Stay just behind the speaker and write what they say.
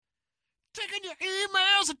Taking your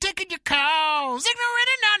emails and taking your calls. Ignorant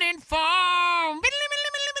and uninformed.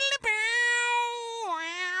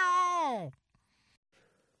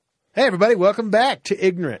 Hey, everybody. Welcome back to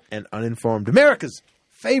Ignorant and Uninformed, America's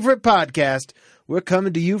favorite podcast. We're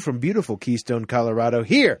coming to you from beautiful Keystone, Colorado,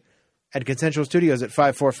 here at Consensual Studios at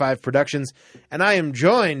 545 Productions. And I am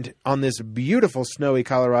joined on this beautiful, snowy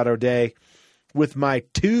Colorado day with my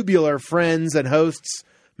tubular friends and hosts,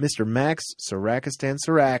 Mr. Max Sarakistan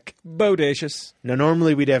Sarak. Bodacious. Now,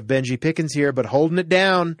 normally we'd have Benji Pickens here, but holding it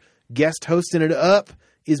down, guest hosting it up,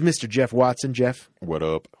 is Mr. Jeff Watson. Jeff. What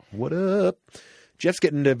up? What up? Jeff's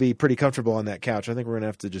getting to be pretty comfortable on that couch. I think we're going to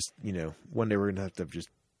have to just, one day we're going to have to just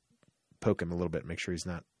poke him a little bit, make sure he's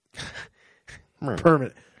not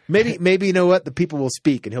permanent. Maybe you know what? The people will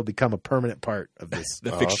speak and he'll become a permanent part of this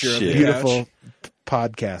The fixture of the beautiful couch.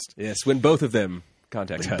 Podcast. Yes, when both of them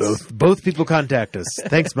contact us. Both people contact us.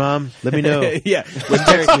 Thanks, Mom. Let me know. Yeah,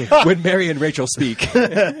 when Mary and Rachel speak.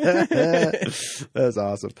 That's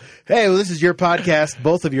awesome. Hey, well, this is your podcast,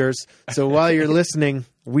 both of yours. So while you're listening,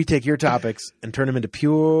 we take your topics and turn them into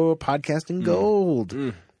pure podcasting gold.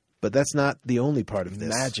 But that's not the only part of this.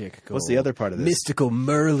 Magic gold. What's the other part of this? Mystical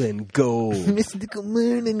Merlin gold. Mystical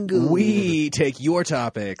Merlin gold. We take your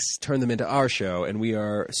topics, turn them into our show, and we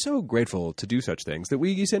are so grateful to do such things that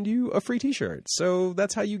we send you a free t-shirt. So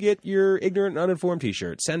that's how you get your Ignorant and Uninformed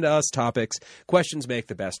t-shirt. Send us topics. Questions make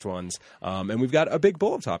the best ones. And we've got a big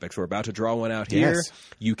bowl of topics. We're about to draw one out here. Yes.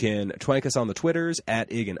 You can twank us on the Twitters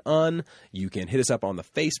at Ig and Un. You can hit us up on the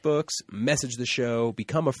Facebooks, message the show,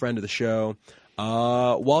 become a friend of the show.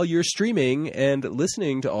 While you're streaming and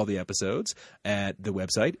listening to all the episodes at the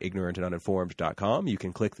website, ignorantanduninformed.com, you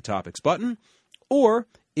can click the topics button. Or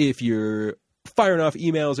if you're firing off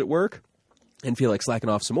emails at work and feel like slacking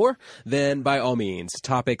off some more, then by all means,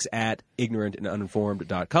 topics at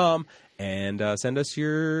ignorantanduninformed.com and send us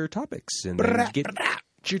your topics and then get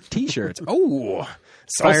your t-shirts. Oh,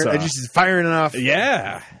 salsa. Just firing off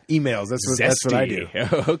Yeah. emails. That's what I do.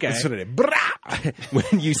 Okay. That's what I do.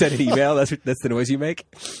 When you send an email, that's the noise you make?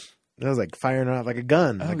 That was like firing off like a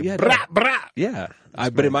gun. Oh, like yeah. Yeah.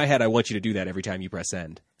 But in my head, I want you to do that every time you press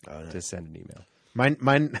send. To send an email.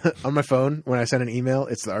 Mine on my phone, when I send an email,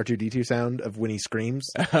 it's the R2-D2 sound of when he screams.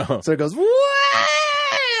 Oh. So it goes, "Wow!"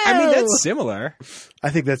 I mean, that's similar. I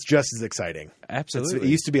think that's just as exciting. Absolutely.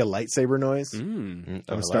 It used to be a lightsaber noise. I'm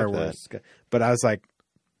a Star Wars guy. But I was like,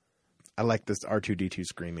 I like this R2-D2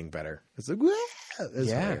 screaming better. It's like, "Wow!" It's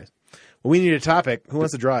hilarious. Well, we need a topic. Who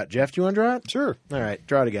wants to draw it? Jeff, do you want to draw it? Sure. All right,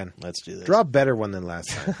 draw it again. Let's do this. Draw a better one than last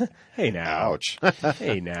time. Hey, now. Ouch.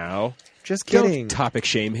 Hey, now. Just kidding. Don't topic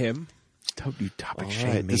shame him. Don't you topic All shame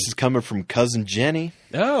right, me. this is coming from Cousin Jenny.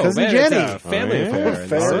 Oh, Cousin man, Jenny. it's a family affair.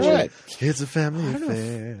 Fair. All right. It's a family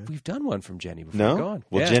affair. We've done one from Jenny before. No? Go on.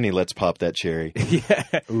 Well, Yeah. Jenny, let's pop that cherry.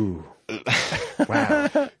 Ooh. Wow.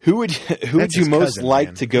 Who would That's you his most cousin, like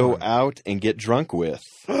man. to go out and get drunk with?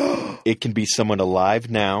 It can be someone alive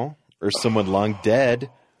now, or someone long dead,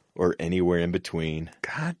 or anywhere in between.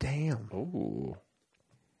 God damn. Ooh.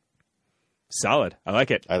 Solid. I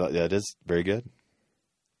like it. That is very good.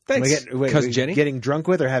 Thanks, Cousin Jenny. Getting drunk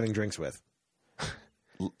with or having drinks with?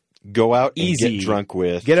 Go out and Easy. get drunk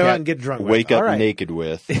with. Get out and get drunk with. Wake All up right. naked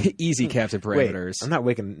with. Easy, Captain Wait, Parameters. I'm not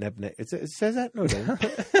waking up. It says that? No, it doesn't.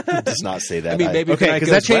 It does not say that. I mean, maybe Okay, tonight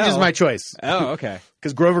because goes that changes well. my choice. Oh, okay.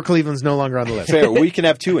 Because Grover Cleveland's no longer on the list. Fair. We can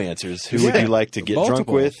have two answers. Who would Yeah. you like to get drunk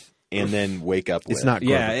Multiple. with and then wake up with? It's not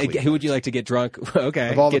Grover Yeah. Cleveland. Who would you like to get drunk? Okay.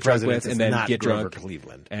 Of all the get drunk presidents, with, it's and then not get Grover drunk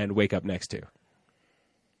Cleveland. and wake up next to.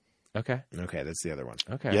 Okay. Okay, that's the other one.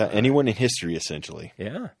 Okay. Yeah, anyone in history, essentially.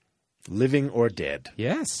 Yeah. Living or dead.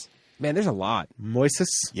 Yes. Man, there's a lot Moises,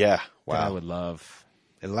 Yeah. that I Wow. would love.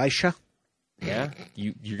 Elisha. Yeah.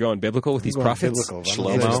 You're going biblical with these I'm going prophets? biblical. I'm Shlomo.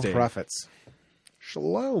 going Interesting. prophets.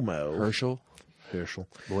 Shlomo. Herschel, Herschel.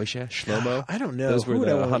 Moshe, Shlomo. I don't know. Those were Who would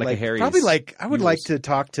the I want? Hanukkah Like, Harry's probably like I would like mules. to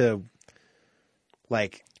talk to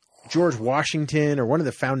like George Washington or one of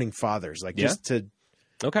the founding fathers. Like Yeah? just to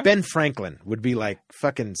Okay. Ben Franklin would be like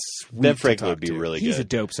fucking sweet. Ben to Franklin talk would be to. really He's a good.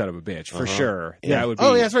 dope son of a bitch, for Uh-huh. sure. Yeah. That would be.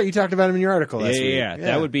 Oh, yeah, that's right. You talked about him in your article last week. Yeah.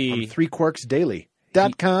 That would be- on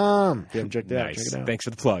ThreeQuarksDaily.com. If you haven't checked it out, check Nice. it out. Thanks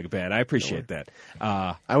for the plug, Ben. I appreciate that.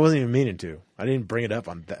 I wasn't even meaning to. I didn't bring it up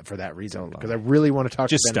on that for that reason because I really want to talk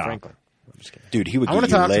Just to Ben stop. Franklin. I'm just kidding. Dude, he would I want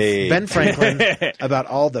get to you talk to laid. Ben Franklin about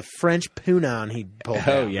all the French punan he pulled Oh,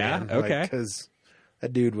 down, yeah? man. Okay. Because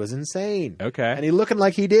that dude was insane. Okay. And he looking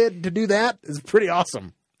like he did to do that is pretty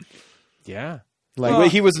awesome. Yeah. Like Well,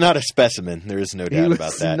 he was not a specimen. There is no he doubt was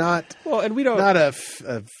about that. Well, and we don't. not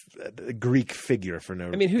a Greek figure for no.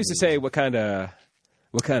 I mean, who's to say what kind of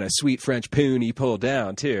sweet French poon he pulled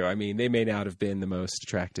down too? I mean, they may not have been the most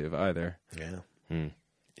attractive either. Yeah.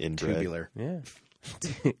 Inbred. tubular. Yeah.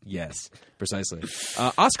 Yes, precisely.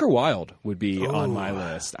 Oscar Wilde would be on my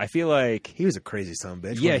list. I feel like He was a crazy son of a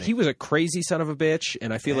bitch. yeah, wasn't he was a crazy son of a bitch,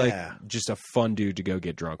 and I feel Yeah. like just a fun dude to go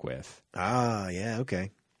get drunk with. Ah, yeah,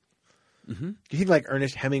 okay. Mm-hmm. Do you think like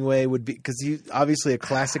Ernest Hemingway would be, because he's obviously a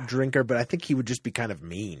classic drinker, but I think he would just be kind of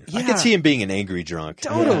mean. I could see him being an angry drunk.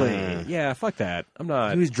 Totally. Yeah. Yeah, fuck that. I'm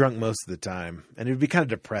not. He was drunk most of the time, and it would be kind of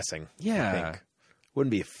depressing. Yeah. I think.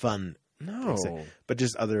 Wouldn't be fun. No. But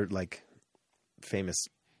just other like famous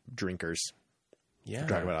drinkers. Yeah.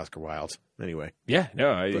 Talking about Oscar Wilde. Anyway, Yeah. No.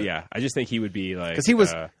 I just think he would be like because he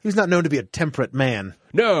was not known to be a temperate man,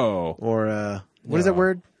 no. or what is that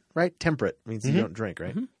word? Right, temperate means you don't drink,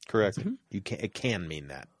 right? Correct. You can. It can mean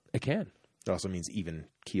that. It can. It also means even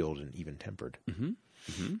keeled and even tempered,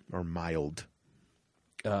 or mild.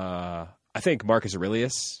 I think Marcus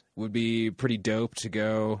Aurelius would be pretty dope to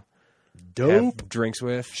go Dope. have drinks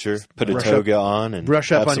with. Sure. Put a Brush toga on and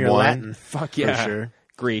Brush up have on some your wine. Latin. Fuck yeah. For sure.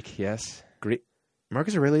 Greek, yes. Greek.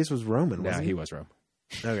 Marcus Aurelius was Roman, No, wasn't he was Rome.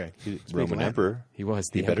 Okay. Roman emperor. He was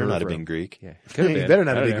the He better emperor not of have been Rome. Greek. Yeah. Could have He been. better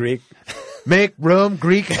not I be don't know. Greek. Make Rome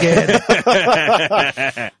Greek again.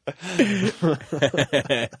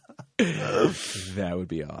 That would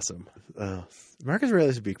be awesome. Marcus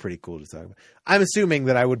Aurelius would be pretty cool to talk about. I'm assuming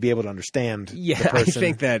that I would be able to understand Yeah, the person, I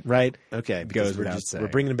think that right? Okay, because goes without saying. we're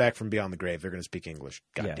bringing them back from beyond the grave. They're going to speak English.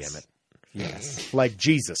 God Yes. damn it. Yes. Like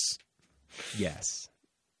Jesus. Yes.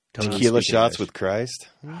 Tell them to Tequila speak shots English. with Christ.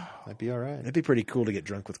 That'd be all right. That'd be pretty cool to get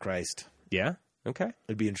drunk with Christ. Yeah? Okay.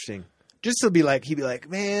 It'd be interesting. Just to be like, he'd be like,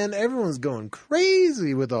 man, everyone's going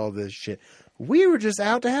crazy with all this shit. We were just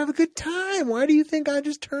out to have a good time. Why do you think I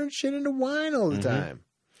just turned shit into wine all the time?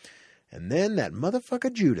 And then that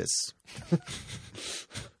motherfucker Judas.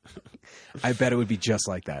 I bet it would be just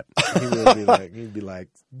like that. He'd be like,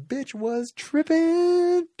 bitch was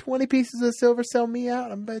tripping. 20 pieces of silver sell me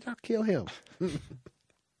out. I bet I'll kill him.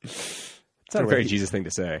 It's not a very Jesus thing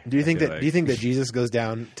to say. Do you think I feel that? like. Do you think that Jesus goes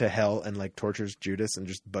down to hell and like tortures Judas and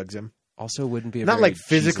just bugs him? Also wouldn't be a Not very like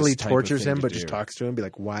physically Jesus type of tortures thing him, to but do. just talks to him. Be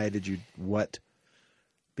like, why did you? What?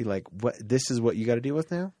 Be like, what? This is what you got to deal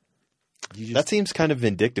with now. You just, That seems kind of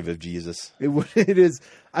vindictive of Jesus. it is.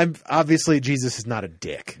 I'm obviously Jesus is not a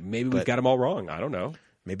dick. Maybe we've got them all wrong. I don't know.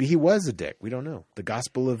 Maybe he was a dick. We don't know. The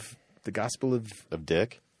gospel of Of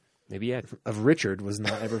Dick. Maybe yeah. Richard was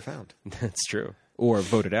not ever found. That's true. Or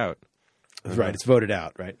voted out. Right, it's voted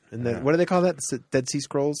out. Right, and then what do they call that? Dead Sea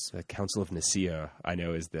Scrolls. The Council of Nicaea, I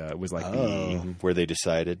know, was like Where they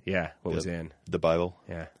decided what was in. the Bible.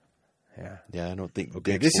 Yeah. Yeah, I don't think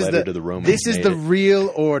Okay, Dick's letter to the Romans. This is made the it.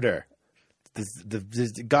 real order.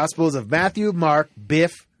 The Gospels of Matthew, Mark,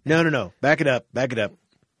 Biff. No. Back it up.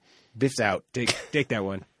 Biff's out. Take that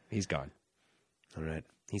one. He's gone. All right.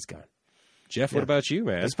 He's gone. Jeff, what about you,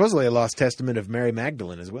 man? There's supposedly a lost testament of Mary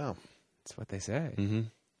Magdalene as well, That's what they say.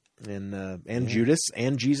 and Judas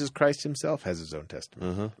and Jesus Christ himself has his own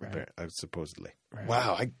testament, supposedly.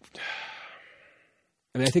 Wow. I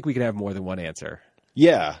mean, I think we can have more than one answer.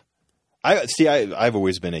 Yeah. I've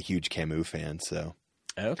always been a huge Camus fan, so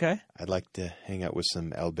Okay. I'd like to hang out with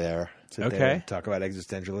some Albert. Sit there Okay. and talk about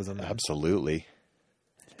existentialism. Absolutely.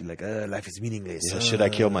 Be like, life is meaningless. Yeah, should I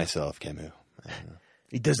kill myself, Camus?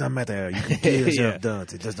 It does not matter. You can kill yourself.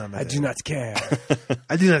 Don't. It does not matter. I do not care.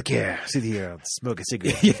 I do not care. Sit here, smoke a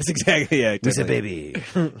cigarette. Yes, exactly. Yeah, With a definitely.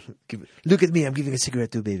 baby. Look at me. I'm giving a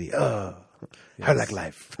cigarette to a baby. Oh, I like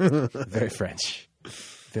life. Very French.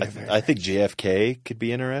 I think JFK could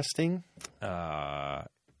be interesting.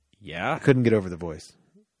 Yeah. Couldn't get over the voice.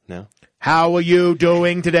 No? How are you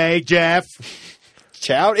doing today, Jeff?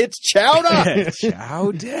 It's chowder!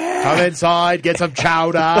 Chowder. Come inside, get some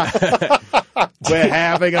chowder. We're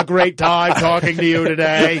having a great time talking to you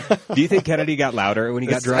today. Do you think Kennedy got louder when he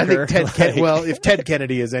got I drunker? think if Ted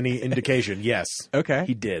Kennedy is any indication, yes. Okay.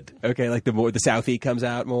 He did. Okay, like the Southie comes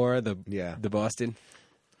out more, the Boston.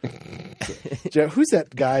 Jeff, who's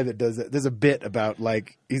that guy that does it? There's a bit about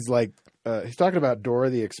he's talking about Dora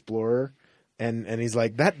the Explorer, and he's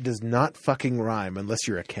like, that does not fucking rhyme unless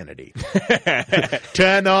you're a Kennedy.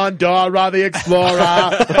 Turn on Dora the Explorer.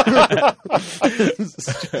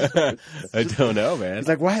 I don't know, man. It's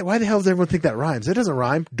like, why the hell does everyone think that rhymes? That doesn't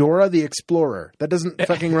rhyme. Dora the Explorer. That doesn't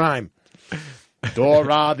fucking rhyme.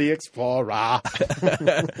 Dora the Explorer.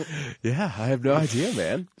 Yeah, I have no idea,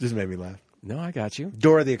 man. Just made me laugh. No, I got you.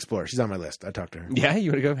 Dora the Explorer. She's on my list. I talked to her. Yeah,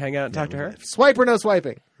 you want to go hang out and talk to her? Swipe or no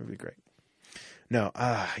swiping. That'd be great. No,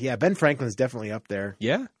 Ben Franklin's definitely up there.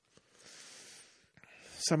 Yeah.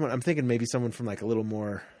 I'm thinking maybe someone from like a little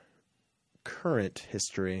more current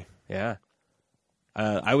history. Yeah.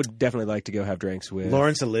 I would definitely like to go have drinks with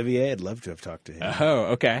Laurence Olivier. I'd love to have talked to him. Oh,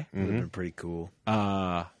 okay. Would have been pretty cool.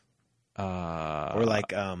 Or Or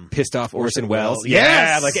like pissed off Orson Welles.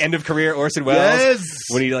 Yes! Yeah, like end of career Orson Welles. Yes!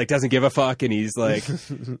 When he like doesn't give a fuck and he's like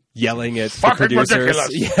yelling at the Fucking producers.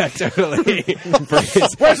 ridiculous. Yeah, totally. for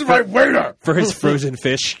his, Where's my waiter? for his frozen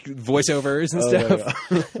fish voiceovers and stuff.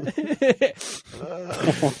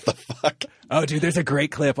 What the fuck? Oh, dude, there's a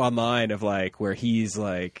great clip online of like where he's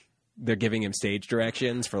like they're giving him stage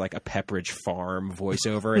directions for like a Pepperidge Farm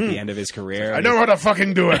voiceover at the end of his career. I know how to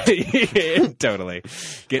fucking do it. Totally.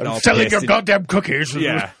 Getting all Selling pissed your and- goddamn cookies.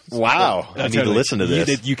 Yeah. Wow. I need to Totally. listen to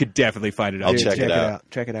this. You could definitely find it. I'll on check YouTube. it out.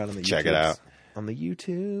 Check it out on the Check it YouTubes. out. On the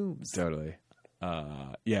YouTube. Totally.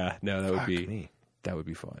 Yeah. No, that would be me. that would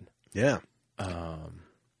be fun. Yeah.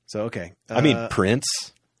 So okay. I mean, Prince.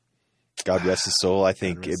 God rest his soul. I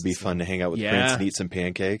think it'd be fun to hang out with Yeah. Prince and eat some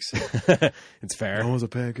pancakes. It's fair. was a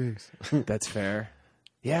pancakes. That's fair.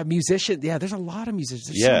 Yeah, musician. Yeah, there's a lot of musicians.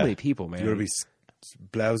 There's so Yeah. many people, man. You want to be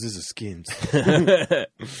blouses or skins?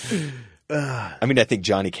 I mean, I think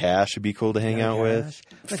Johnny Cash would be cool to hang out with.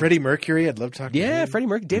 Freddie Mercury. I'd love to talk to Yeah, him. Freddie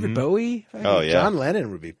Mercury, David Bowie. Oh, yeah. John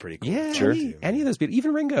Lennon would be pretty cool. Yeah, Sure. any of those people,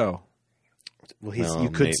 even Ringo. Well, No, you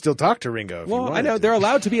could mate. still talk to Ringo. If you Well, wanted I know to. they're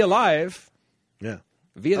allowed to be alive Yeah.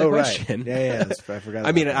 via the Oh question. right. Yeah. I forgot.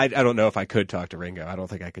 I mean, about I don't know if I could talk to Ringo. I don't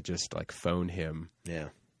think I could just like phone him. that. Yeah.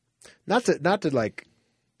 Not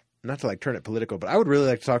to turn it political, but I would really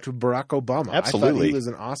like to talk to Barack Obama. I thought Absolutely. he was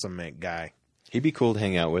an awesome guy. He'd be cool to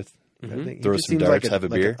hang out with. I think he Throw just some seems darts, like have a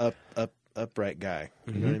beer. Like an upright guy.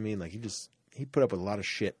 You know what I mean? Like he put up with a lot of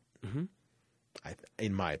shit.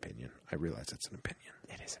 In my opinion, I realize it's an opinion.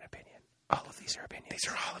 It is an opinion. All of these are opinions. These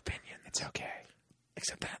are all opinions. It's okay.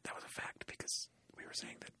 Except that was a fact because we were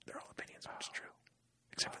saying that they're all opinions, which is true.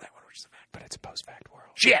 Except for that one, which is a fact. But it's a post-fact world.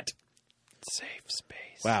 Shit! Safe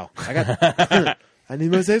space. Wow. I got. I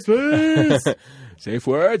need my safe space. Safe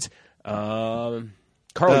words. Carl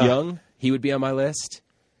Jung, he would be on my list.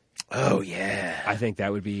 Oh yeah. I think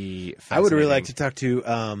that would be. I would really like to fascinating.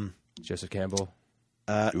 talk to. Joseph Campbell.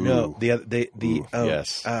 No, the other the Ooh, oh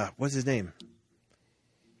yes. What's his name?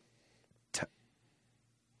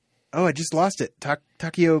 I just lost it.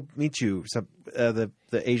 Takeo Michu, the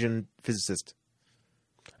Asian physicist,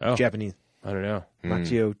 Oh, Japanese. I don't know.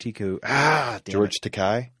 Machio Tiku. Damn George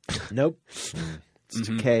Takai. it. Nope. It's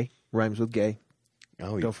K. Rhymes with gay.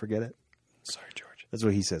 Oh, Don't forget it. sorry, George. That's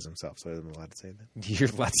what he says himself, so I'm allowed to say that.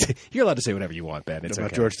 You're allowed to say whatever you want, Ben. It's About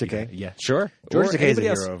okay. George Takei? Yeah, sure. George Or Takei is a anybody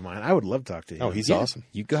hero else. of mine. I would love to talk to him. Oh, he's Yeah. awesome.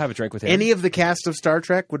 You go have a drink with him. Any of the cast of Star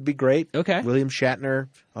Trek would be great. Okay. William Shatner.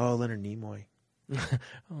 Oh, Leonard Nimoy.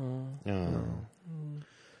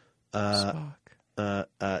 Oh.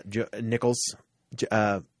 Spock. Nichols.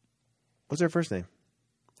 What's her first name?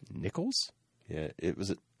 Nichols? Yeah, it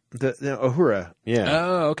was. The Uhura. Yeah.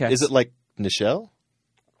 Oh, okay. Is it like Nichelle?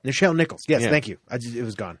 Nichelle Nichols. Yes, Yeah. thank you. It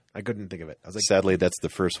was gone. I couldn't think of it. I was like, Sadly, that's the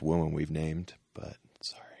first woman we've named, but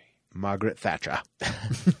sorry. Margaret Thatcher.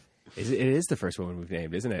 It is the first woman we've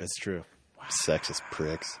named, isn't it? That's true. Sexist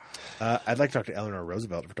pricks. I'd like to talk to Eleanor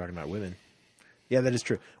Roosevelt if we're talking about women. Yeah, that is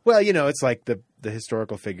true. Well, it's like the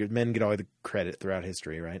historical figures. Men get all the credit throughout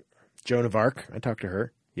history, right? Joan of Arc. I talked to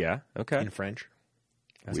her Yeah. Okay. in French.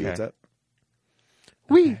 Okay. What's up?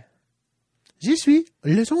 Oui. Je suis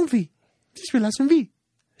la vie. Je suis la vie.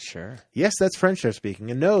 Sure. Yes, that's French they're speaking.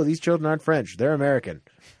 And no, these children aren't French. They're American.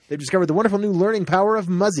 They've discovered the wonderful new learning power of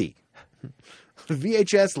Muzzy, the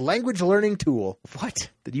VHS language learning tool. What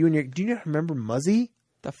That do you not remember Muzzy?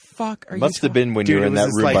 the fuck are Must you have been when Dude, you were it in was that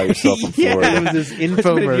this, room like- by yourself in Florida. It was this Must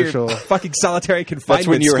have been in your infomercial. fucking solitary confinement That's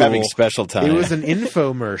when you were school. having special time. It was an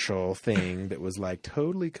infomercial thing that was like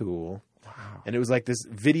totally cool. Wow. And it was like this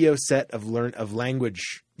video set of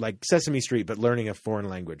language, like Sesame Street, but learning a foreign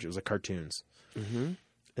language. It was like cartoons. Mm-hmm.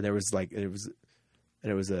 And there was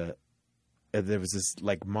this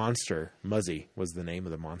like monster. Muzzy was the name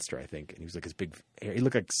of the monster, I think. And he was like this big. He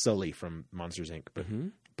looked like Sully from Monsters Inc.,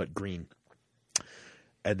 but green.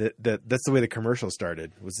 And that's the way the commercial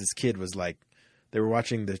started. Was this kid was like, they were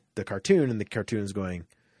watching the cartoon, and the cartoon was going,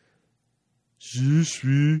 Je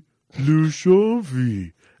suis le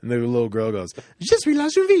chanvie. And the little girl goes, Je suis la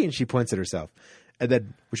chanvie. And she points at herself. And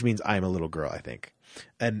then, which means I'm a little girl, I think.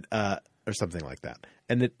 And, or something like that.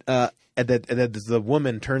 And then the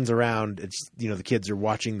woman turns around. It's, the kids are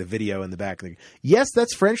watching the video in the back. And yes,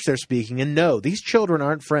 that's French they're speaking. And no, these children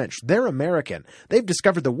aren't French. They're American. They've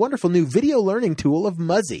discovered the wonderful new video learning tool of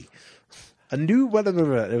Muzzy.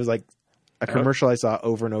 It was like a commercial I saw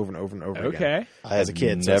over and over and over and over again. Okay. I as a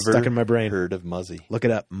kid, so never it's stuck in my brain. heard of Muzzy. Look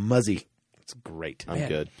it up. Muzzy. It's great. I'm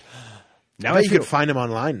good. Now I bet I you feel, could find him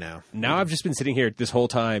online now. now I've just been sitting here this whole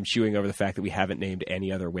time chewing over the fact that we haven't named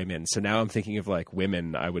any other women. So now I'm thinking of like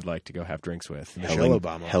women I would like to go have drinks with. Michelle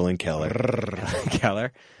Obama. Helen Keller.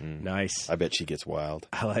 Keller, nice. I bet she gets wild.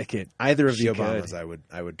 I like it. Either of She the could. Obamas,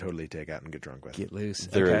 I would totally take out and get drunk with. Get loose.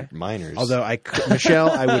 They're Okay. minors. Although Michelle,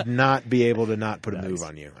 I would not be able to not put a move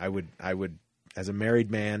on you. I would, as a married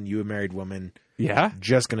man, you a married woman. Yeah.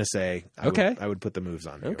 Just gonna say, Okay. I would put the moves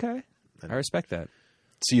on you. Okay. I respect that.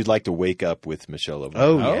 so you'd like to wake up with Michelle Obama?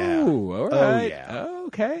 Oh yeah. Oh, all Oh, right. yeah.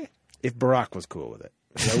 Okay. If Barack was cool with it,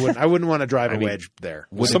 I wouldn't want to drive a wedge there.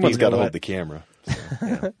 Well, someone's got to what? hold the camera.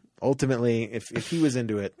 Ultimately, if he was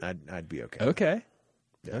into it, I'd be okay. Okay.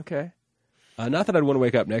 Okay. Not that I'd want to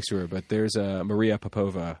wake up next to her, but there's Maria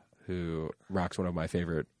Popova who rocks one of my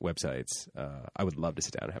favorite websites. I would love to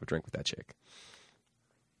sit down and have a drink with that chick.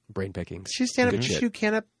 Brain picking. She's stand up. Good shit. She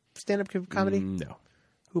stand up comedy. No.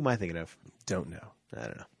 Who am I thinking of? Don't know. I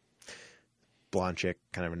don't know. Blonde chick,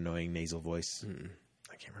 kind of annoying nasal voice.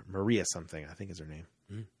 I can't remember. Maria something, I think is her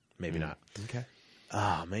name. Maybe not. Okay.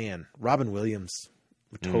 Oh man, Robin Williams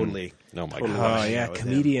would totally. Oh my Totally. god. Oh, yeah. with him.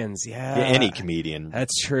 Comedians. Yeah. Yeah, any comedian.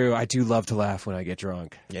 That's true. I do love to laugh when I get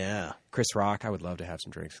drunk. Yeah, Chris Rock. I would love to have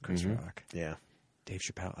some drinks with Chris Rock. yeah. Dave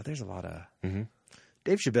Chappelle. There's a lot of.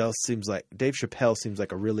 Dave Chappelle seems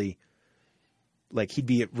like a really, like he'd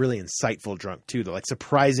be a really insightful drunk too. Though, like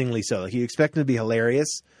surprisingly so. Like you expect him to be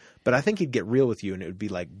hilarious, but I think he'd get real with you, and it would be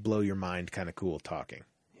like blow your mind, kind of cool talking.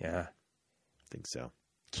 Yeah. I think so.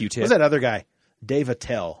 Q-tip. What's that other guy? Dave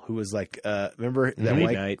Attell, who was like, remember that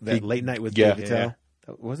Late Night. late night with Yeah. Dave Attell?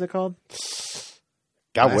 What was it called?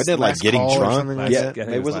 God, wasn't it like Last getting Call or drunk? something like Yeah. that? I think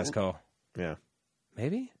it it was was last call. Yeah.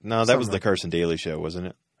 Maybe? No, that was the Carson Daly show, wasn't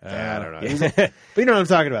it? I don't know. Yeah. But you know what I'm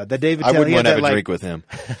talking about. That Dave Attell. I wouldn't he had want to have that, a like, drink with him.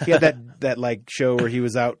 He had that like show where he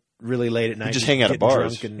was out really late at night. just hang out at getting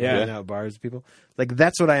bars. drunk and Yeah. hanging out at bars with people. Like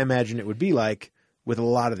that's what I imagine it would be like with a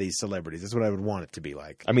lot of these celebrities. That's what I would want it to be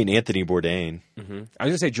like. I mean, Anthony Bourdain. I was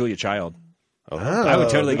going to say Julia Child. Oh, I would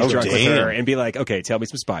totally get drunk with damn. her and be like, okay, tell me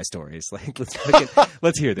some spy stories. Like,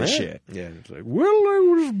 let's hear this shit. Yeah. It's like, well, I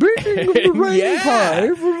was beating the rain Yeah.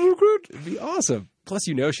 pipe. It'd be awesome. Plus,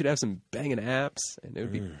 she'd have some banging apps, and it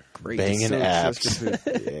would be great. Banging So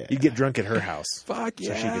apps. Yeah. You'd get drunk at her house. Fuck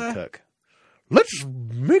So she yeah. could cook. Let's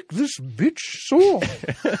make this bitch sore.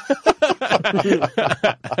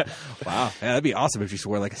 Wow. Yeah, that'd be awesome if she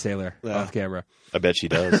swore like a sailor off camera. I bet she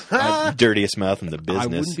does. Dirtiest mouth in the business. I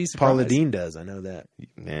wouldn't be surprised. Paula Deen does. I know that.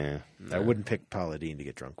 Nah, I wouldn't pick Paula Deen to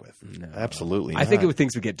get drunk with. absolutely. I think not.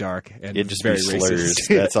 things would get dark and It'd just very be slurs. racist.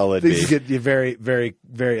 That's all it'd Things be. get very, very,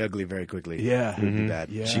 very ugly very quickly. Yeah. It would be bad.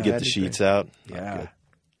 Yeah. She'd get the sheets out. Yeah.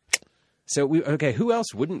 So who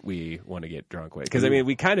else wouldn't we want to get drunk with? Because I mean,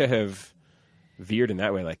 we kind of have veered in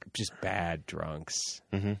that way, like just bad drunks.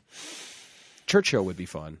 Churchill would be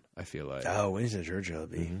fun. I feel like. Oh, Winston Churchill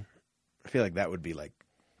would be. I feel like that would be like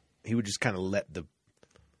he would just kind of let the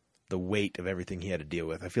weight of everything he had to deal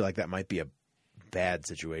with. I feel like that might be a bad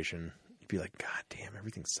situation. You'd be like, God damn,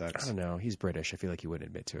 everything I sucks. don't know. He's British. I feel like he wouldn't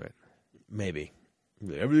admit to it. Maybe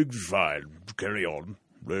everything's fine. Carry on.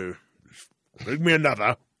 Bring me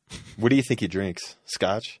another. What do you think he drinks?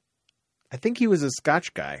 Scotch? I think he was a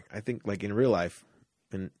Scotch guy. I think, like in real life,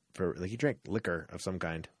 he drank liquor of some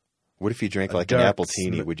kind. What if he drank A like an dark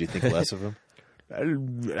appletini? Would you think less of him?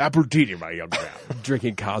 Appletini, my young man.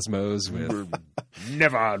 Drinking Cosmos with.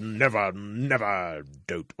 Never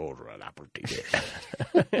don't order an appletini.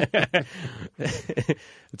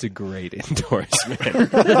 It's a great endorsement.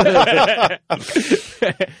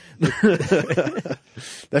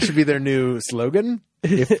 That should be their new slogan.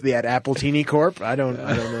 If they had Appletini Corp, I don't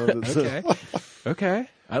know. Okay. Okay.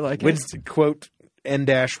 I like it. Winston, quote N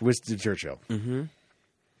dash Winston Churchill. I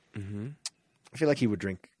feel like he would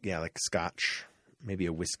drink, like Scotch, maybe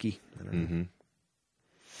a whiskey. I don't know.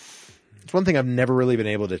 It's one thing I've never really been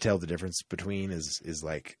able to tell the difference between is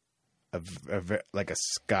like like a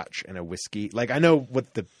Scotch and a whiskey. Like I know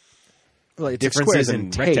what the Well, it's difference squares is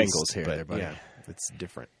and in rectangles taste, here, but there, buddy. yeah, it's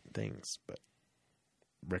different things. But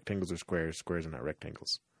rectangles are squares, squares are not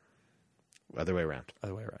rectangles. Other way around.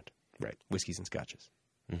 Other way around. Right. Whiskeys and scotches.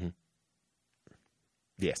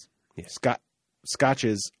 Yes. Yeah.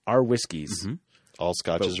 Scotches are whiskeys. All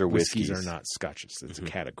scotches But are whiskeys. are not scotches. It's a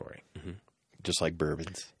category. Just like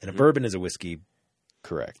bourbons. And a bourbon is a whiskey,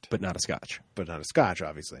 Correct. But not a scotch. but not a scotch,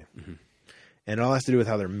 obviously. And it all has to do with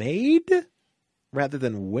how they're made rather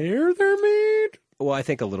than where they're made. Well, I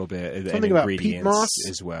think a little bit. and Something about peat ingredients moss?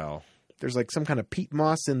 as well. There's like some kind of peat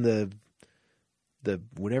moss in the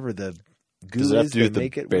whatever the goo Does it have is to do they with the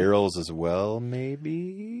make it with. barrels as well,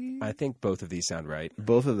 maybe? I think both of these sound right.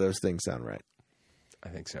 Both of those things sound right. I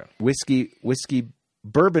think so. Whiskey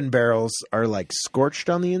bourbon barrels are like scorched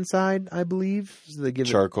on the inside, I believe. So they give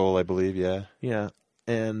Charcoal, I believe. Yeah. yeah,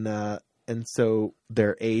 and so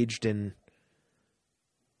they're aged in.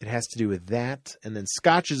 It has to do with that, and then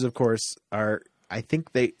scotches, of course, are. I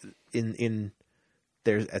think they in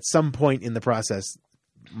there's at some point in the process,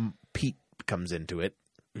 peat comes into it.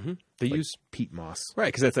 Mm-hmm. They Like use peat moss.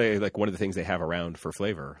 right because that's like one of the things they have around for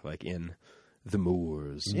flavor, like in the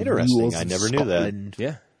moors. Interesting. Mules I of never knew that. Scotland.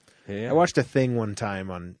 Yeah. Yeah. I watched a thing one time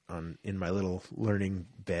on in my little learning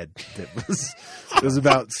bed that was it was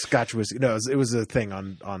about Scotch whiskey. No, it was a thing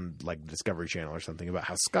on like Discovery Channel or something about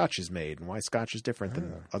how Scotch is made and why Scotch is different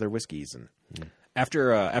than other whiskeys. And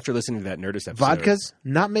After listening to that Nerdist episode, vodkas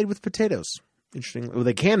not made with potatoes. Interesting. Well,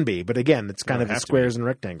 they can be, but again, it's kind don't of the have to squares and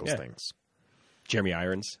rectangles Yeah. things. Jeremy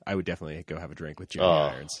Irons, I would definitely go have a drink with Jeremy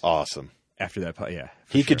Oh, Irons awesome. after that. Yeah,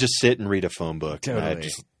 for He sure. could just sit and read a phone book. And Totally. I'd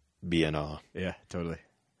just be in awe. yeah, totally.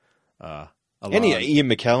 Any Ian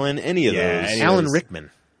McKellen, any of Yeah, those. any- Alan those- Rickman.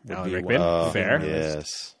 would Alan be Rickman? one. Oh, Fair.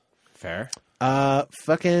 Yes. Fair.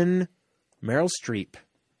 Fucking Meryl Streep.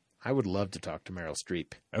 I would love to talk to Meryl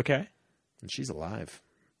Streep, Okay. and she's alive.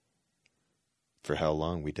 For how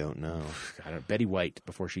long, we don't know. I don't, Betty White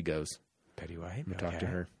before she goes. Betty White. I'm gonna talk to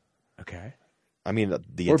her. Okay. I mean,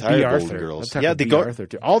 the Or entire B. Golden Arthur. Girls. Let's talk Yeah, to the B. Arthur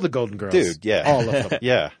too. All the Golden Girls, Dude, yeah. all of them.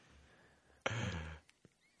 Yeah.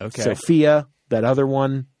 Okay. Sophia, that other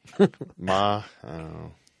one, Ma, I don't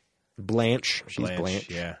know. Blanche. She's Blanche.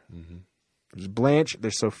 Yeah. There's Blanche.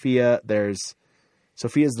 There's Sophia. There's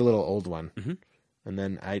Sophia's the little old one, and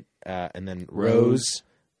then and then Rose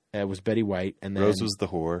was Betty White, and then Rose was the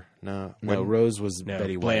whore. No. Rose was No,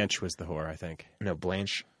 Betty White. Blanche was the whore, I think. No,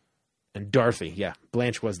 Blanche and Dorothy. Yeah,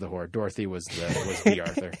 Blanche was the whore. Dorothy was B.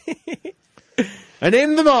 Arthur. I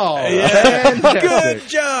named them all. Good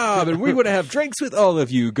job! And we want to have drinks with all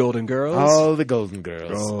of you, Golden Girls. All the Golden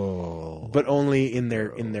Girls, Oh. but only in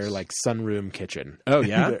their like sunroom kitchen. Oh,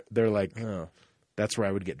 yeah? they're like Oh. that's where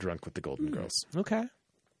I would get drunk with the Golden Girls. Okay.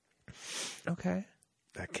 Okay.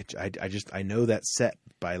 That kitchen, I know that set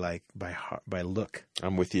by look.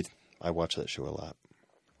 I'm with you. I watch that show a lot.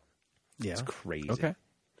 Yeah, it's crazy. Okay.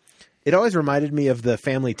 It always reminded me of the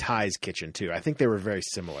Family Ties kitchen too. I think they were very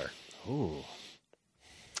similar. Ooh.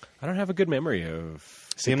 I don't have a good memory of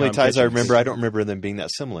Family sitcom Ties, I kitchens. remember. I don't remember them being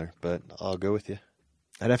that similar, but I'll go with you.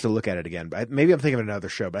 I'd have to look at it again. But maybe I'm thinking of another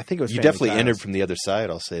show. But I think it was. You Family definitely Ties. entered from the other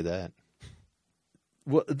side, I'll say that.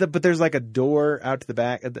 Well, but there's like a door out to the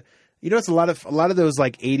back. You know, it's a lot of those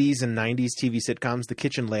like 80s and 90s TV sitcoms. The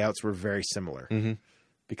kitchen layouts were very similar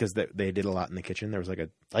because they did a lot in the kitchen. There was like a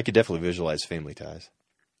I could definitely visualize Family Ties.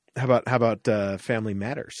 how about Family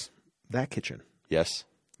Matters? That kitchen Yes.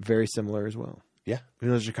 very similar as well. Yeah. You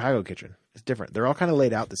know, the Chicago kitchen is different. They're all kind of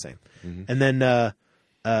laid out the same. And then the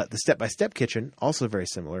Step by Step kitchen also very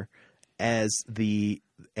similar as the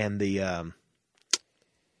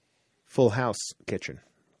Full House kitchen,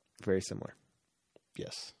 very similar.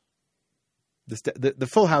 Yes. The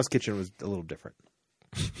Full House kitchen was a little different.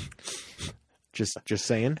 just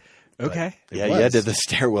saying. Okay. It Yeah, was. you had the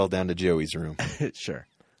stairwell down to Joey's room. Sure.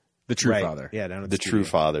 The true Right. father. Yeah, down at The true studio.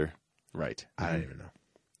 father. Right. I don't even know.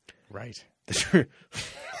 Right. The true.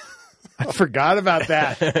 I forgot about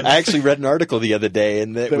that. I actually read an article the other day,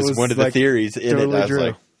 and that That was was, one of the like, theories in totally it. I was true.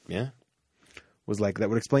 like, yeah. Was like that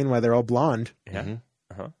would explain why they're all blonde. Yeah.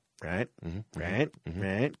 Uh-huh. Right. Right.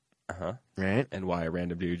 Right. Uh-huh. Right. And why a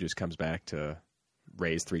random dude just comes back to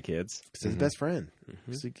raise 3 kids. It's his best friend.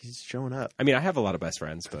 He's showing up I mean, I have a lot of best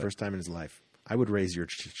friends, for the but first time in his life. I would raise your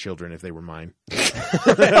children if they were mine.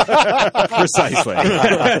 precisely.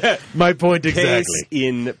 My point Case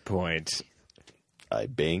in point. I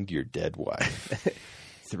banged your dead wife.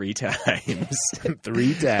 3 times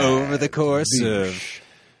 3 times over the course of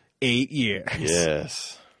 8 years.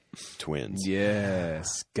 Yes. Twins.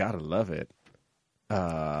 Yes, gotta love it. Yeah,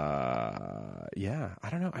 I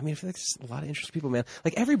don't know. I mean, I feel like there's a lot of interesting people, man.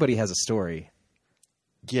 Like everybody has a story.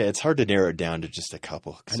 Yeah, it's hard to narrow it down to just a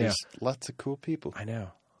couple. 'Cause I know. there's lots of cool people. I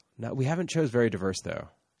know. No, we haven't chose very diverse though.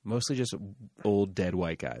 Mostly just old dead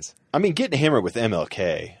white guys. I mean, getting hammered with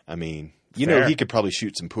MLK, I mean, you Fair. know he could probably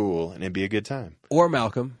shoot some pool, and it'd be a good time. Or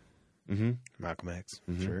Malcolm, Malcolm X.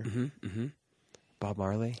 Sure. Bob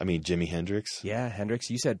Marley. I mean, Jimi Hendrix. Yeah, Hendrix.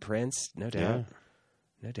 You said Prince, no doubt. Yeah.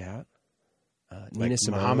 No doubt. Like Nina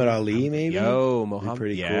Simone. Muhammad Ali, maybe. Yo, Be Muhammad.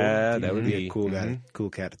 pretty yeah, cool. that would be a cool guy, cool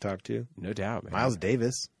cat to talk to. No doubt, man. Miles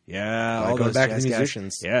Davis. Yeah, Like all going those back to jazz the guys.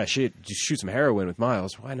 musicians. Yeah, shit. Just shoot some heroin with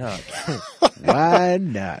Miles. Why not? Why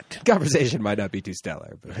not? Conversation might not be too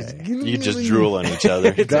stellar, but hey. You just drool on each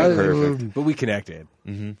other. It's perfect. But we connected.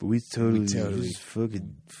 We totally totally- just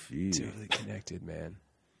fucking feel. Totally connected, man.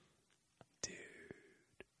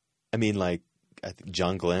 I mean, like, I think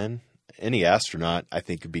John Glenn, any astronaut, I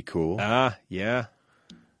think would be cool. Yeah.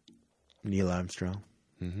 Neil Armstrong.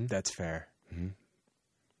 That's fair.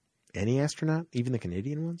 Any astronaut? Even the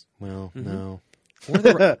Canadian ones? Well, no.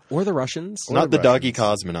 Or the Russians. Not the doggy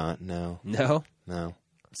cosmonaut, no. No. No.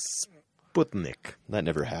 Sputnik. That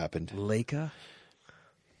never happened. Leica.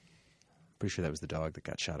 Pretty sure that was the dog that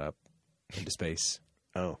got shot up into space.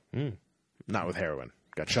 Oh. Not with heroin.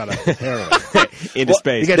 Got shot up with heroin. Into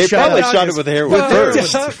space. you got They shot probably up. shot it with heroin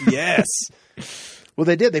first. Yes. Well,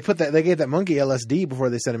 they did. They gave that monkey LSD before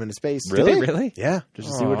they sent him into space. Really? Did they really? Yeah, just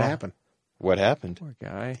to see what happened. What happened? Poor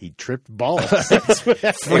guy. He tripped balls. That's what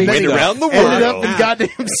happened. Went Then he around the ended world. up in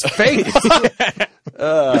goddamn space.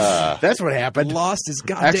 That's what happened. Lost his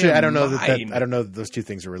goddamn Actually, I don't know that mind. I don't know that those two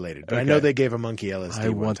things are related, but I Okay. know they gave a monkey LSD. I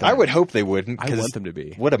one want time. I would hope they wouldn't. I 'cause want them to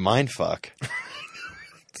be. What a mind fuck.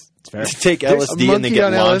 It's fair. To take A LSD and then monkey get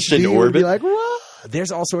on launched LSD in would orbit. be like, what?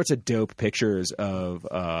 There's all sorts of dope pictures of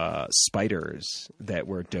spiders that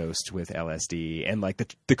were dosed with LSD and like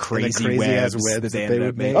the crazy, crazy-ass webs, webs that they that ended they up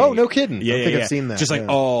would make. making. Oh, no kidding. Yeah, I yeah, think I've yeah. seen that, Just like yeah.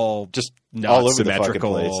 all Just not all over the fucking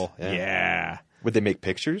symmetrical. place. Yeah. Would they make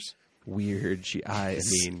pictures? Weird. I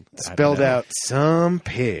mean, I don't Spelled know. out some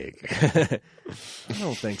pig. I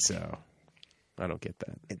don't think so. I don't get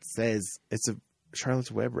that. It says it's a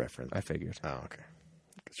Charlotte's Web reference. I figured. Oh, okay.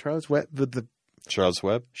 Charlotte's Web with the Charles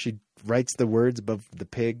Webb? she writes the words above the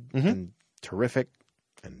pig Mm-hmm. and terrific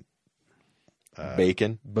and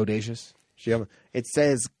Bacon? Bodacious. it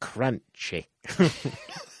says crunchy.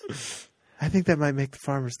 I think that might make the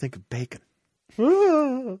farmers think of bacon.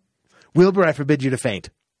 Wilbur, I forbid you to faint.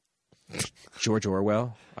 George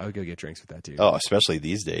Orwell. I would go get drinks with that dude. Oh, especially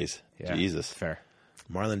these days. Yeah. Jesus. Fair.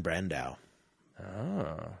 Marlon Brando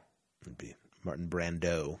Oh, would be Martin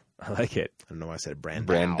Brando. I like it. I don't know why I said Brando.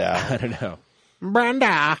 Brandau. I don't know.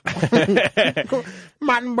 Brando.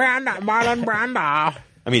 Martin Brando. Marlon Brando.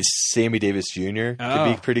 I mean, Sammy Davis Jr.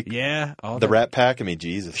 could be pretty. Yeah. All The Rat Pack. I mean,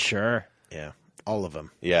 Jesus. Sure. Yeah, all of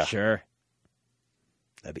them. Yeah. Sure.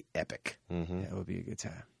 That'd be epic. Yeah, it would be a good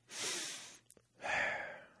time.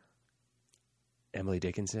 Emily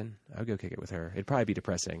Dickinson. I would go kick it with her. It'd probably be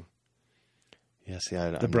depressing. Yeah, see,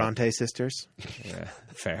 The Bronte sisters, Yeah.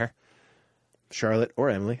 Fair. Charlotte or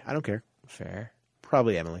Emily. I don't care. Fair.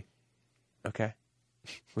 Probably Emily. Okay.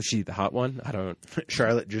 Was she the hot one? I don't.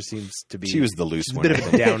 Charlotte just seems to be. She was the loose she's a one. bit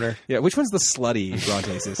of a downer. Yeah. Which one's the slutty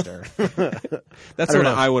Bronte sister? That's I don't what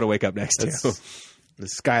know. I want to wake up next to. The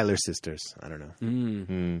Schuyler sisters. I don't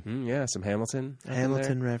know. Yeah. Some Hamilton. up in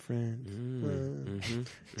Hamilton reference.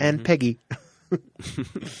 And Peggy.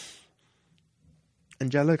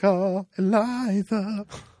 Angelica, Eliza,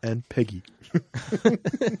 and Peggy.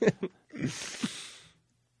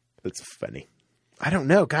 That's funny. I don't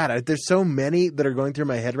know. God, there's so many that are going through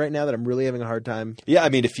my head right now that I'm really having a hard time Yeah, I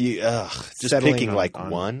mean, if you just settling picking on- like on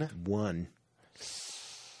one. One.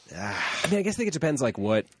 I mean, I guess I think it depends. Like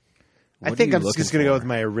what I are think you I'm just looking going to go for?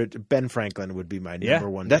 with my Ben Franklin would be my Yeah, number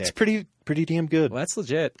one. That's pick. pretty damn good. Well, that's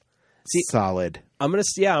legit. Solid. I'm gonna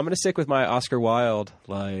stick with my Oscar Wilde.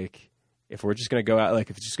 Like, if we're just gonna go out, like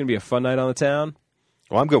if it's just gonna be a fun night on the town,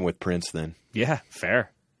 Well, I'm going with Prince then. yeah,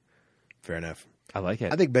 fair. Fair enough. I like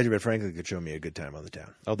it. I think Benjamin Franklin could show me a good time on the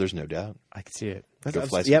town. Oh, there's no doubt. I can see it. Go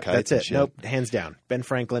fly some Yep, kites that's and it. shit. Nope, hands down. Ben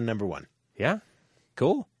Franklin, number one. Yeah,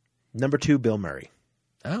 cool. Number two, Bill Murray.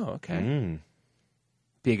 Oh, okay. Mm.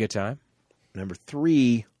 Be a good time. Number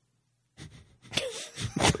three,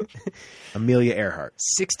 Amelia Earhart.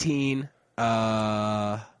 16.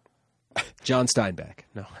 John Steinbeck.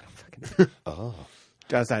 No, I don't fucking know.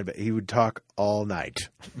 John Steinbeck. He would talk all night.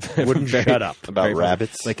 Wouldn't shut up. About Very fun.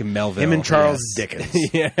 rabbits. Like in Melville. Him and Charles yes.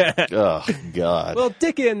 Dickens. Yeah. Oh God. Well,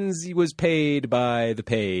 Dickens was paid by the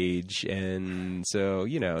page, and so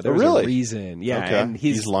there was really? a reason. Yeah, okay. and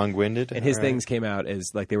He's long-winded. and his All right. things came out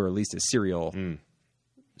as like they were released as serial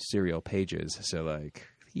pages. So like,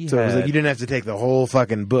 So it was like you didn't have to take the whole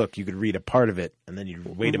fucking book. You could read a part of it, and then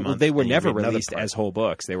you'd wait a month. They were and you'd never read another released part. as whole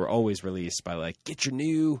books. They were always released by like get your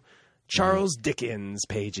new Charles Dickens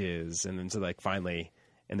pages, and then so like finally,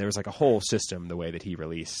 and there was like a whole system the way that he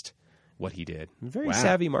released what he did. Very Wow.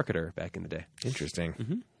 savvy marketer back in the day.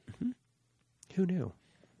 Interesting. Who knew?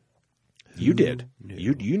 You did.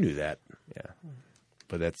 You knew that, Yeah,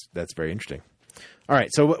 but that's very interesting. All right.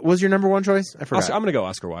 So what was your number one choice? I forgot. I'm going to go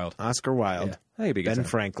Oscar Wilde. Oscar Wilde, Yeah, I think it'd be a good Ben time.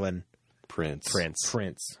 Franklin, Prince.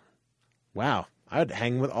 Prince. Wow, I'd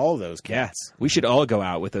hang with all those Yeah, cats. we should all go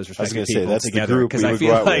out with those was respective gonna say, people that's the together group we I would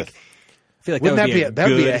feel go out like with. I feel like Wouldn't that would be a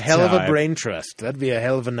that'd be a good hell of a time. brain trust? That'd be a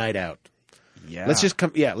hell of a night out. Yeah, Let's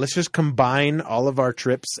just combine all of our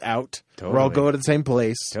trips out. We're all Totally. go to the same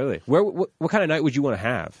place. totally. What kind of night would you want to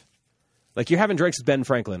have? Like you're having drinks with Ben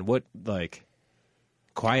Franklin. What like?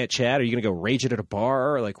 quiet chat? Are you going to go rage it at a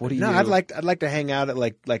bar? Like, what do you? No, do? I'd like to hang out at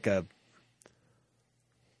like a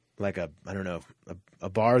I don't know, a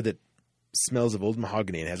bar that smells of old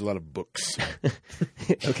mahogany and has a lot of books.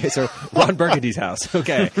 Okay, so Ron Burgundy's house.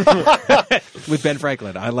 Okay, with Ben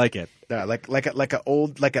Franklin. I like it. Like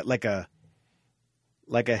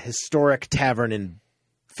a historic tavern in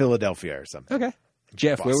Philadelphia or something. Okay,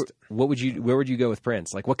 Jeff, Boston. where would you go with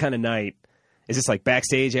Prince? Like, what kind of night? Is this like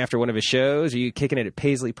backstage after one of his shows? Are you kicking it at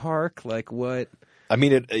Paisley Park? Like what? I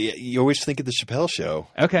mean, you always think of the Chappelle Show.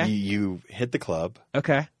 Okay. You hit the club,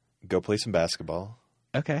 Okay. go play some basketball,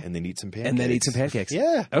 Okay. and then eat some pancakes. And then eat some pancakes.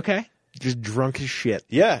 Yeah. Okay. Just drunk as shit.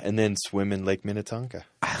 Yeah, and then swim in Lake Minnetonka.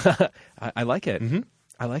 I like it. Mm-hmm.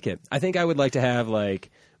 I like it. I think I would like to have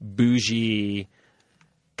like bougie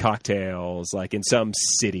cocktails, like in some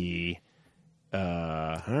city. All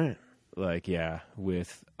right. Like, yeah,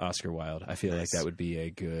 with Oscar Wilde. I feel like that would be a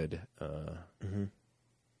good.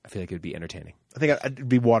 I feel like it would be entertaining I think it'd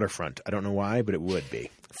be waterfront. I don't know why, but it would be.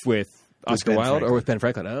 with Oscar Ben Wilde Franklin. or with Ben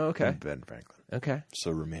Franklin. Oh, okay, Ben Franklin. okay.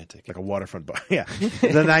 So romantic. Like a waterfront bar. Yeah.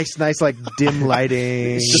 The nice like dim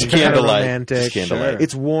lighting. Just kinda candlelight. romantic. Just candlelight.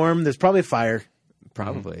 It's warm. There's probably a fire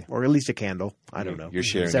Probably. or at least a candle. I don't know. You're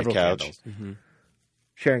sharing a Several couch. candles.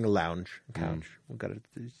 Sharing a lounge, couch. We've got to,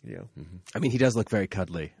 I mean, he does look very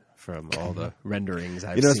cuddly from all the renderings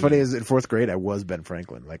I've You know what's seen. funny is in fourth grade I was Ben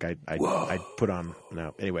Franklin. Like I put on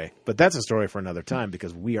anyway. But that's a story for another time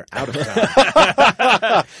because we are out of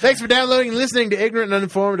time. Thanks for downloading and listening to Ignorant and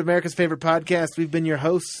Uninformed, America's favorite podcast. We've been your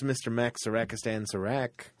hosts, Mr. Max Sarakistan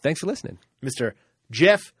Sarak, Thanks for listening. Mr.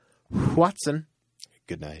 Jeff Watson.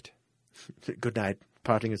 Good night. Good night.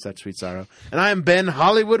 Parting in such sweet sorrow. And I am Ben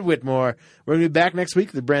Hollywood Whitmore. We're going to be back next week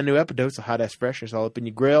with a brand new episode of Hot Ass Freshness all up in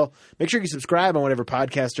your grill. Make sure you subscribe on whatever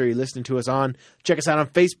podcaster you're listening to us on. Check us out on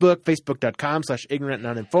Facebook, facebook.com/ignorant and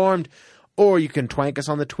uninformed. Or you can twank us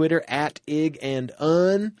on the Twitter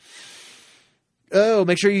 @ig&un. Oh,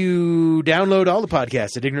 make sure you download all the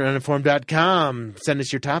podcasts at ignorantuninformed.com. Send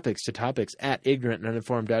us your topics to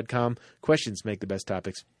topics@ignorantuninformed.com. Questions make the best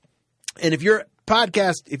topics. And if your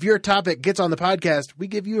topic gets on the podcast, we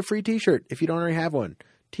give you a free T-shirt if you don't already have one.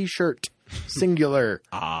 T-shirt, singular.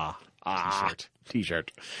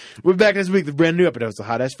 T-shirt. We'll be back next week with a brand new episode of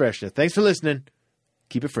Hot Ass Freshness. Thanks for listening.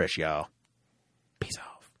 Keep it fresh, y'all. Peace out.